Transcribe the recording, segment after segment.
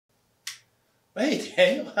Hey,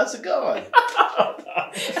 Daniel, how's it going?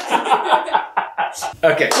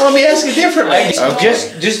 Okay. Well, let me ask you differently.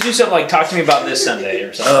 Okay. Just do something like talk to me about this Sunday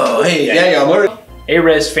or something. Oh, hey, Daniel, I'm learning. Hey,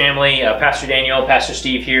 Res family. Pastor Daniel, Pastor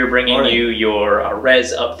Steve here, bringing Morning. you your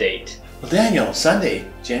Res update. Well, Daniel, Sunday,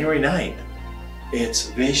 January 9th, it's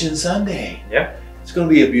Vision Sunday. Yeah. It's going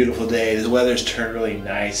to be a beautiful day. The weather's turned really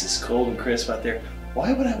nice. It's cold and crisp out there.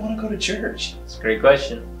 Why would I want to go to church? It's a great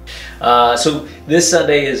question. So this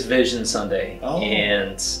Sunday is Vision Sunday. Oh.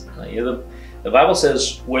 And the Bible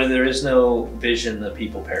says where there is no vision, the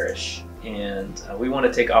people perish. And we want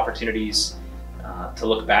to take opportunities to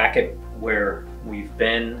look back at where we've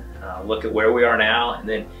been, look at where we are now, and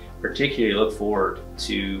then particularly look forward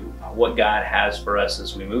to what God has for us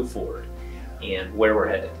as we move forward and where we're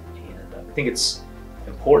headed. And I think it's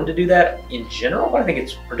important to do that in general, but I think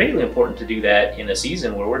it's particularly important to do that in a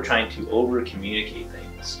season where we're trying to over-communicate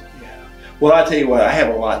things. Yeah. Well, I'll tell you what, I have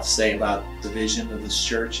a lot to say about the vision of this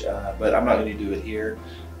church, but I'm not going to do it here.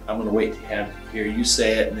 I'm going to wait to hear you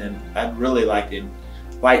say it, and then I'd really like to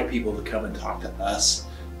invite people to come and talk to us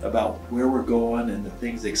about where we're going and the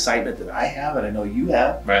things, the excitement that I have, and I know you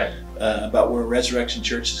have, Right. About where Resurrection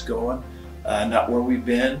Church is going, not where we've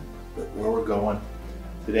been, but where we're going.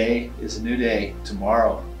 Today is a new day.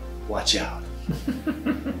 Tomorrow, watch out.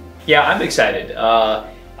 Yeah, I'm excited. I'll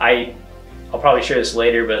probably share this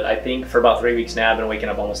later, but I think for about 3 weeks now, I've been waking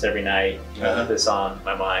up almost every night with this on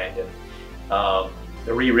my mind, and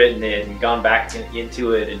rewritten it and gone back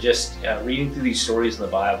into it, and just reading through these stories in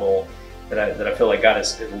the Bible that I feel like God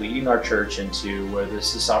is leading our church into, where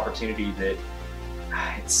there's this opportunity that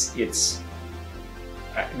I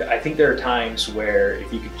think there are times where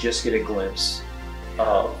if you could just get a glimpse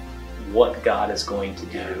of what God is going to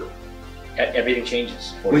do, everything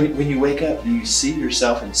changes. When you wake up, do you see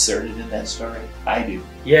yourself inserted in that story? I do.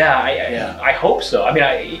 Yeah, I hope so. I mean,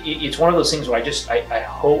 it's one of those things where I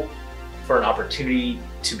hope for an opportunity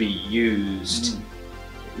to be used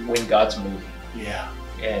when God's moving. Yeah.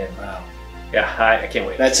 And wow. Yeah, I can't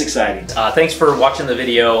wait. That's exciting. Thanks for watching the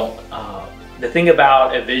video. The thing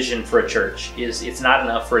about a vision for a church is it's not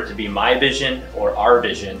enough for it to be my vision or our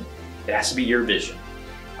vision. It has to be your vision,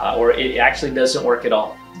 or it actually doesn't work at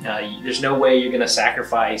all. There's no way you're going to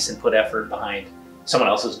sacrifice and put effort behind someone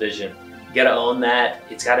else's vision. You got to own that.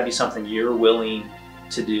 It's got to be something you're willing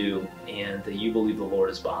to do and that you believe the Lord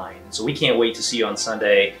is behind. So we can't wait to see you on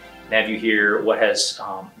Sunday and have you hear what has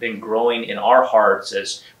been growing in our hearts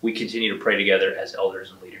as we continue to pray together as elders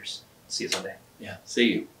and leaders. See you Sunday. Yeah,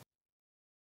 see you.